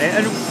get fighting it.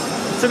 And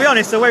to be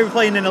honest, the way we're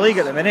playing in the league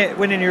at the minute,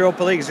 winning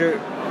Europa League is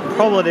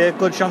probably a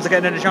good chance of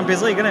getting in the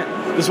Champions League, isn't it?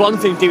 There's one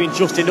thing doing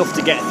just enough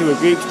to get through a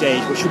group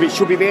stage, but should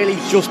we really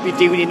just be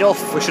doing enough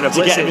to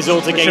get a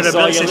result against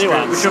Zorya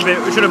Luhansk?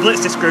 We should have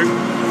blitzed this group.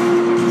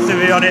 To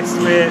be honest,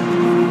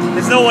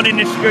 there's no one in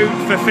this group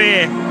for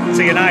fear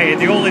to United.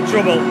 The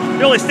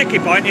only sticky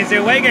point is the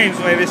away games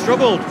where we've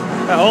struggled.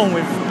 At home,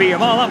 we've beat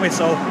them all, haven't we?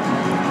 So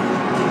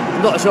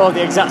I'm not sure of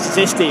the exact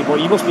statistic, but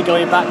you must be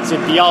going back to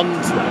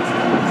beyond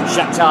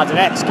Shakhtar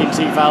Donetsk in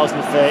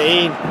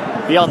 2013.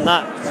 Beyond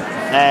that,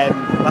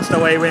 last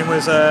away win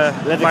was by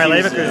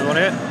Leverkusen, wasn't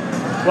it?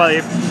 Well,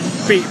 you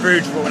beat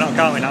Bruges, but we're not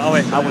counting that, are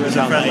we? I wouldn't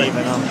count that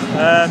either,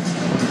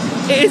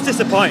 no. It is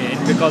disappointing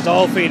because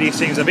all three of these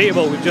teams are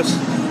beatable. We've just,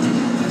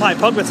 like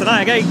Pogba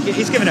tonight again,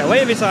 he's giving it away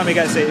every time he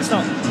gets it. It's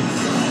not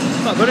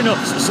Not good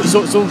enough.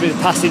 Some of his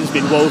passing's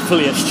been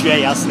woefully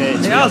astray, hasn't it?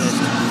 It has.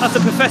 That's a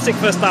pathetic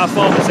first half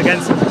performance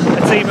against a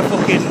team of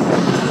fucking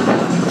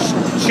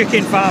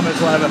chicken farmers,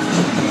 whatever.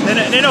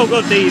 They're no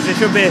good, these. They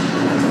should be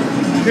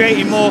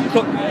creating more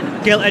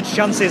gilt-edged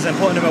chances and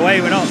putting them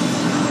away. We're not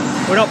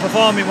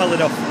performing well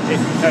enough,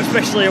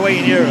 especially away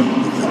in Europe.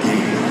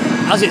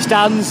 As it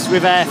stands,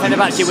 with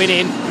Fenerbahce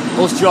winning,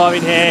 us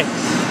drawing here,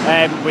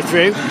 we're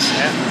through.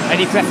 Yeah.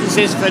 Any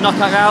preferences for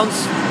knockout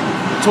rounds?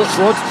 Touch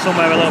wood.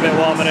 Somewhere a little bit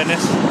warmer than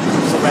this.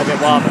 Somewhere a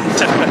bit warmer.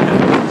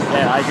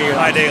 Yeah, I agree with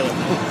that. Ideally.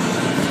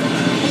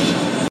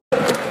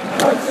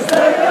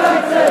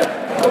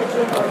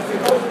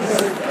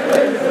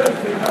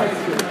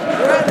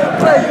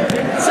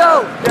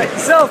 So, get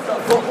yourself to a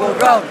football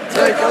ground,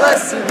 take a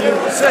lesson, you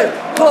will see.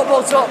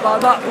 Football taught by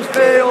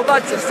Macclesfield,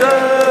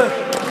 Manchester,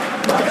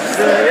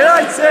 Manchester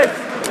United.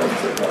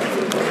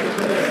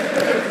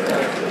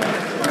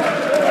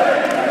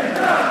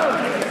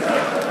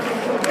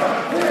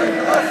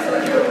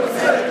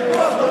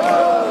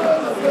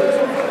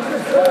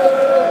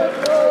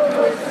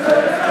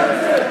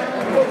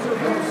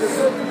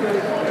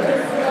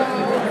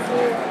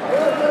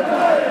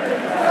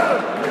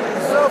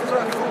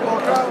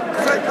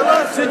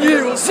 And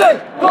you will see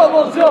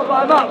football taught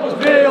by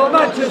Macclesfield,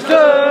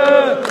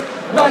 Manchester,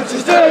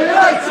 Manchester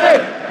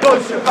United.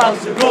 Push and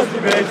bounce and rugby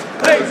bids,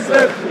 makes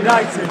them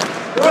United.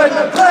 When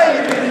they're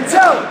playing in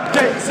town,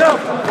 get yourself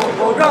a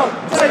football ground,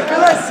 take a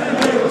lesson,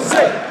 you will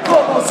see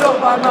football taught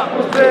by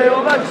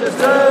Macclesfield,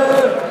 Manchester,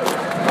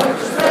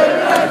 Manchester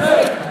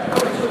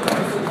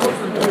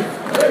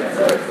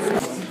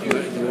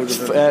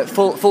United.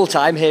 Full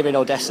time here in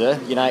Odessa,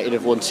 United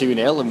have won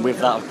 2-0 and with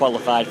that have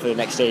qualified for the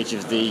next stage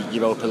of the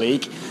Europa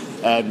League.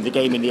 The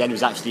game in the end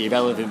was actually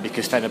irrelevant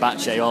because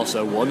Fenerbahce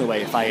also won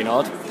away at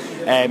Feyenoord.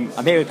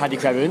 I'm here with Paddy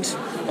Cremont,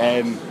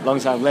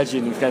 long-time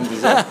legend and friend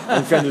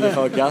of the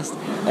podcast.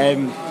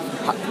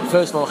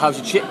 First of all, how's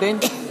your trip been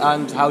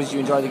and how did you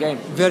enjoy the game?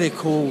 Very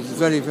cold,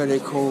 very, very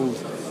cold.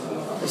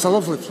 It's a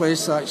lovely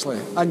place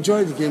actually. I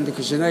enjoyed the game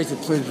because United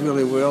played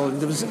really well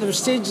and there were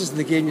stages in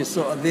the game you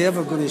thought, are they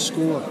ever going to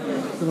score?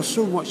 There was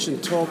so much on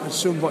top and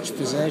so much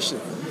possession.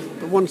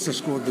 But once they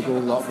scored the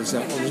goal, that was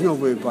it. There was no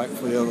way back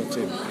for the other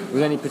team. Were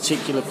there any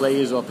particular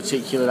players or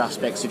particular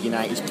aspects of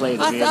United's play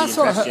that really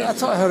impressed you? I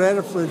thought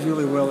Herrera played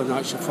really well in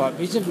actual fact.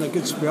 He's having a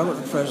good spell at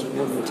the present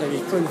moment in time.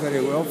 He's playing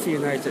very well for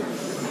United.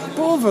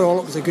 But overall,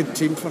 it was a good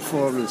team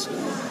performance.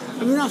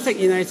 I mean, I think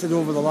United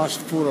over the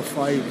last 4 or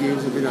 5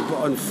 games have been a bit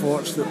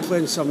unfortunate,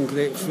 playing some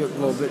great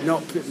football, but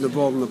not putting the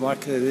ball in the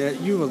back of the net.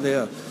 You were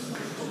there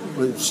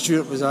when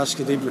Stuart was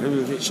asking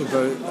Ibrahimovic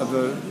about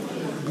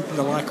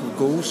the lack of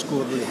goal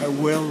scoring and how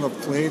well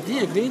they've played. He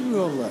agreed with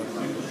all that.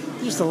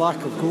 Just the lack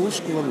of goal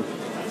scoring.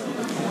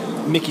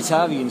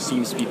 Mkhitaryan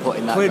seems to be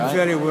putting that played right.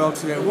 very well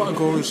today. What a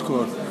goal he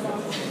scored.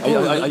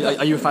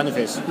 Are you a fan of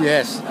his?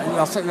 Yes.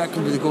 I think that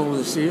could be the goal of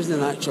the season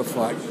in actual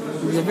fact.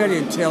 He's a very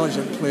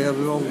intelligent player,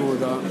 we all know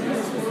that.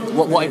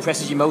 What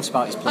impresses you most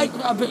about his play?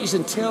 About his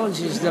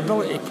intelligence, the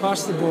ability to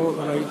pass the ball at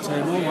the right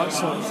time, all that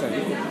sort of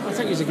thing. I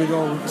think he's a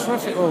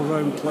terrific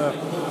all-round player.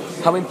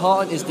 How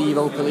important is the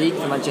Europa League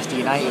for Manchester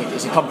United?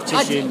 It's a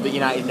competition that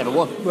United never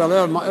won. Well,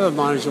 our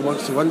manager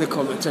wants to win the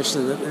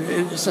competition.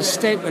 It's a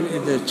step into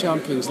the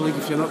Champions League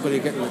if you're not going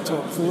to get in the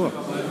top 4.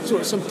 So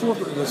it's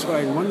important to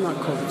try and win that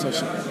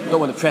competition. I don't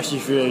want to press you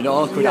through an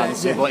awkward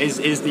answer, but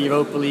is the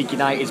Europa League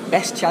United's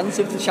best chance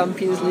of the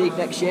Champions League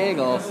next year?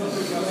 Or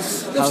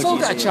they've still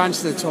got a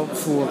chance in the top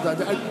 4.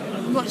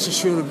 I'm not so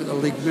sure about the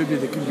league. Maybe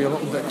they could be a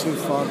little bit too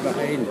far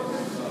behind.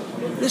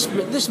 This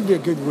would be a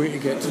good way to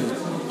get to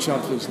the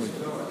Champions League.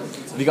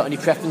 Have you got any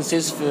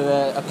preferences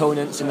for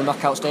opponents in the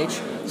knockout stage?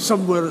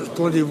 Somewhere it's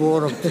bloody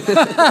warm.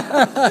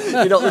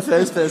 You're not the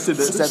first person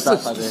that said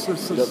that, Paddy.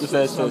 You're not the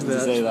first person to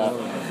say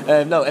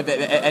that. No,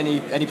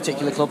 any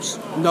particular clubs?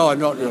 No,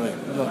 not really.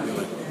 Not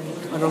really.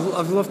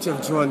 I'd love to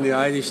have joined the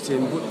Irish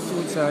team.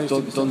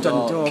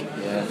 Dundalk.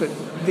 Yeah. But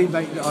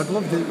I'd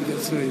love them to get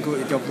through and go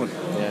to Dublin.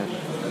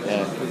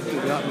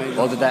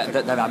 Well,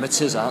 they're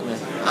amateurs, aren't they?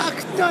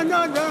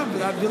 No, but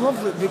that'd be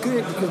lovely. It'd be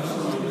great because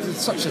there's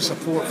such a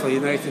support for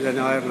United in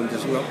Ireland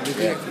as well. It'd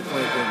be great to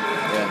play them.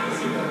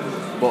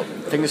 Yeah. But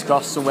fingers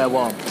crossed, somewhere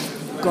warm.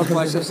 God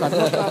bless us. I'd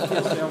love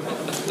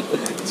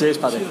that. Cheers,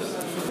 Paddy.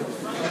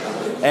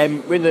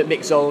 We're in the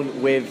mix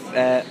zone with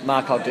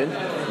Mark Ogden.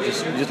 We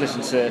just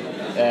listened to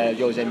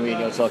Jose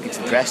Mourinho talking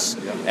to the press.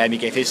 He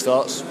gave his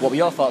thoughts. What were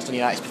your thoughts on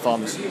United's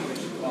performance?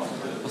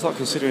 I thought,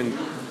 considering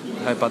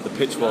how bad the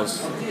pitch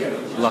was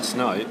last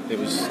night, it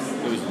was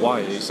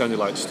wide. It sounded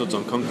like studs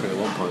on concrete at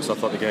one point, so I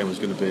thought the game was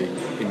going to be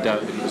in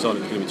doubt. If it was on,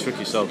 it was going to be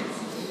tricky. So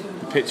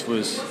the pitch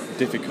was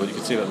difficult. You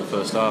could see that in the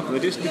first half. And they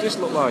just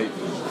looked like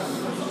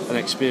an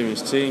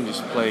experienced team,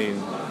 just playing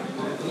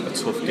a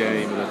tough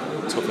game in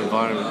a tough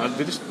environment. And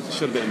they just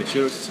showed a bit of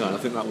maturity tonight. I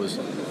think that was,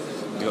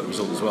 they got the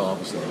result as well,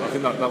 obviously. I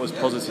think that was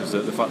positive.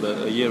 The fact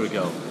that a year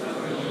ago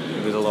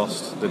they'd have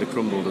lost, they'd have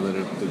crumbled, and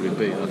they'd have been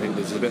beaten. I think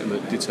there's a bit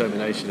of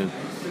determination and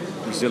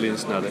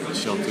resilience now that was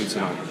shown through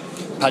tonight.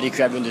 Paddy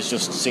Crevin has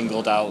just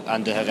singled out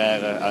Ander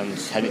Herrera and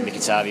Henrik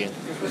Mkhitaryan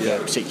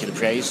for particular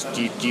praise.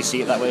 Do you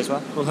see it that way as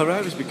well? Well,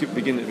 Herrera's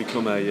beginning to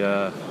become one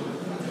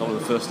of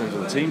the first names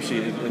on the team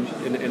sheet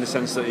in the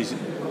sense that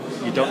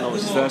you don't know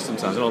what's there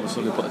sometimes, and all of a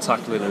sudden he put a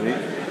tackle in,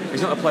 and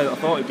he's not a player that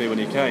I thought he'd be when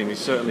he came.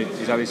 He's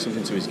added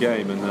something to his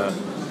game,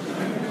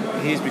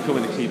 and he's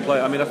becoming a key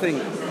player. I mean, I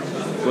think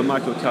when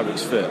Michael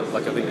Carrick's fit,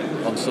 like I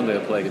think on Sunday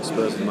I play against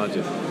Spurs,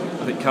 imagine.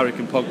 I think Carrick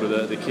and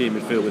Pogba are the key in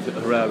midfield with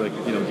Herrera,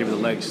 giving the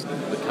legs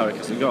that Carrick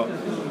hasn't got.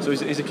 So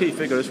he's a key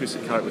figure. I wish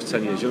Carrick was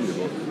 10 years younger,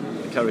 but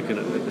the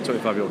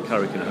 25-year-old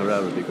Carrick and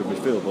Herrera would be a good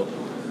midfield.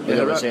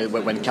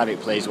 But when Carrick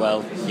plays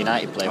well,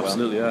 United play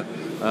absolutely, well.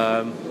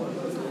 Absolutely,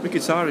 yeah.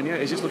 Mkhitaryan,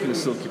 he's just looking a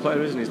silky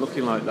player, isn't he? He's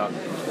looking like that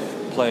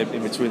player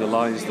in between the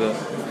lines that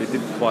they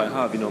didn't quite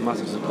have. Matt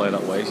doesn't play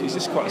that way. He's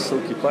just quite a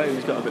silky player, and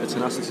he's got a bit of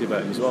tenacity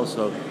about him as well.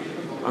 So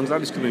I'm glad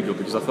he's coming good,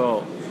 because I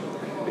thought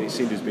it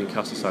seemed he was being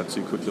cast aside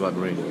too quickly by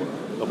Mourinho.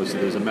 Obviously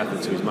there was a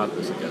method to his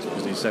madness, I guess,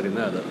 because he said in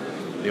there that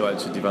he wanted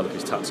to develop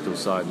his tactical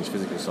side and his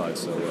physical side.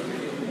 So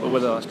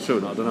whether that's true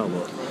or not, I don't know.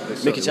 But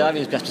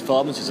Mkhitaryan's best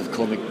performances have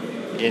come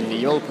in the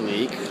Europa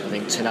League, I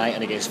think tonight,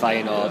 and against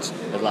Feyenoord,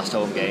 the last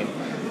home game,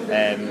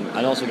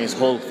 and also against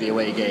Hull, the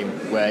away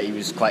game, where he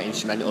was quite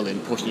instrumental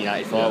in pushing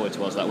United forward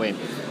towards that win.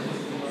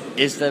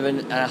 Is there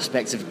an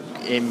aspect of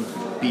him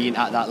being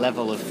at that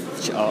level of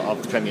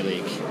the Premier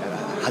League?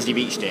 Has he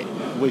reached it?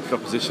 Weak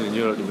opposition in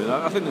Europe.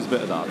 I think there's a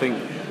bit of that.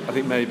 I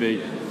think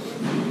maybe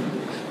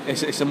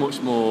it's a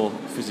much more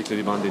physically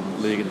demanding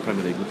league in the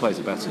Premier League, and the players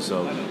are better.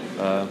 So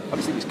I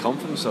just think his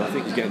confidence. So I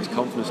think he's getting his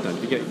confidence now.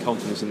 If you get your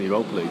confidence in the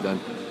Europa League, then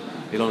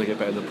he'll only get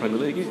better in the Premier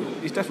League.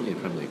 He's definitely a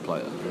Premier League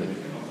player.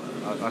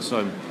 I saw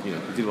him. He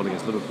did one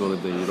against Liverpool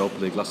in the Europa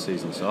League last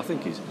season. So I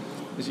think he's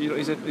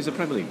a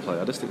Premier League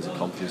player. I just think it's a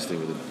confidence thing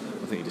with him.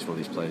 I think he's just one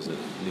of these players that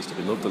needs to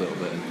be loved a little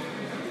bit. And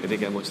he didn't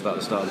get much of that at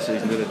the start of the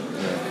season, did he?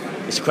 Yeah.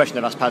 It's a question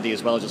I've asked Paddy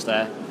as well just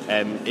there.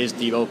 Is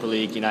the Europa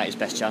League United's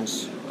best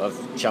chance of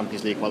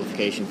Champions League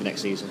qualification for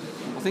next season?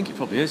 I think it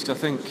probably is, because I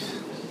think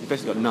you've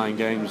basically got 9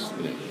 games.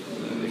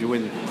 If you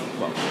win,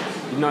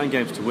 you've 9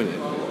 games to win it,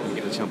 and you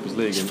get the Champions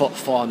League. It's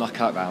 4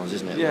 knockout rounds,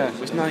 isn't it? Yeah,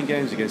 it's 9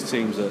 games against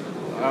teams that...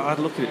 I had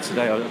a look at it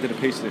today. I did a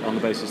piece on it on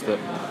the basis that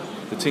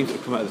the teams that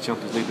have come out of the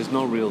Champions League, there's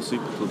no real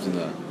super clubs in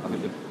there. I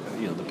think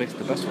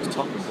the best one's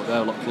Tottenham, but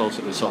they're a lot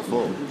closer to the top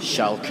 4.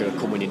 Schalke are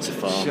coming into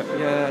form.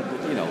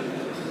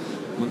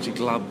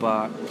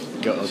 Mönchengladbach,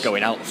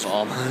 going out of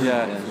form.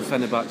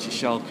 Fenerbahce,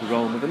 Schalke,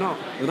 Roma. They're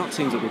not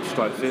teams that would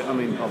strike fear. I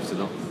mean, obviously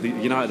not. The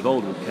United of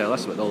old would care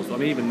less about those. But I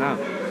mean, even now,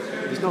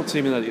 there's no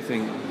team in there that you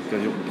think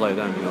you can play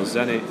them.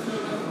 Zenit.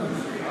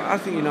 I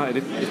think United,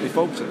 if they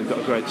focus on it, they've got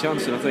a great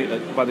chance. And I think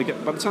that by the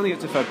time they get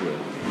to February,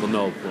 they'll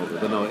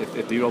know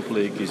if the Europa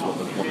League is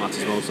what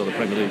matters most, or the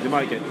Premier League. They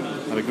might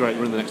have a great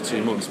run in the next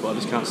 2 months, but I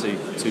just can't see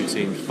 2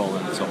 teams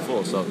falling out of the top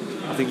 4. So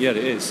I think it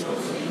is.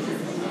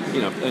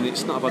 And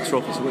it's not a bad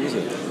trophy to win, is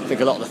it? I think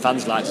a lot of the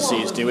fans like to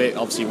see us do it.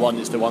 Obviously,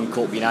 it's the one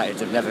cup United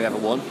have never ever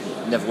won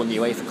the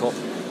UEFA Cup.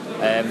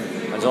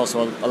 There's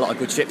also a lot of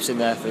good trips in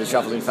there for the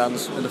travelling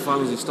fans. And the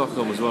finals in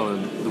Stockholm as well,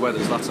 and the way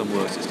that Zlatan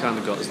works, it's kind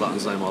of got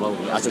Zlatan's name all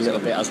over it. That's a little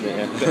bit, hasn't it?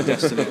 Yeah. Bit of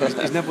destiny.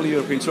 He's never won a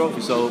European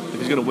trophy, so if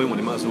he's going to win one,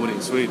 he might as well win it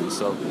in Sweden.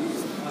 So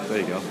there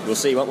you go. We'll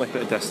see, won't we?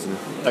 Bit of destiny.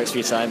 Thanks for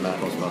your time, Matt.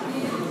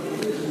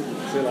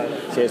 See you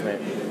later. Cheers, mate.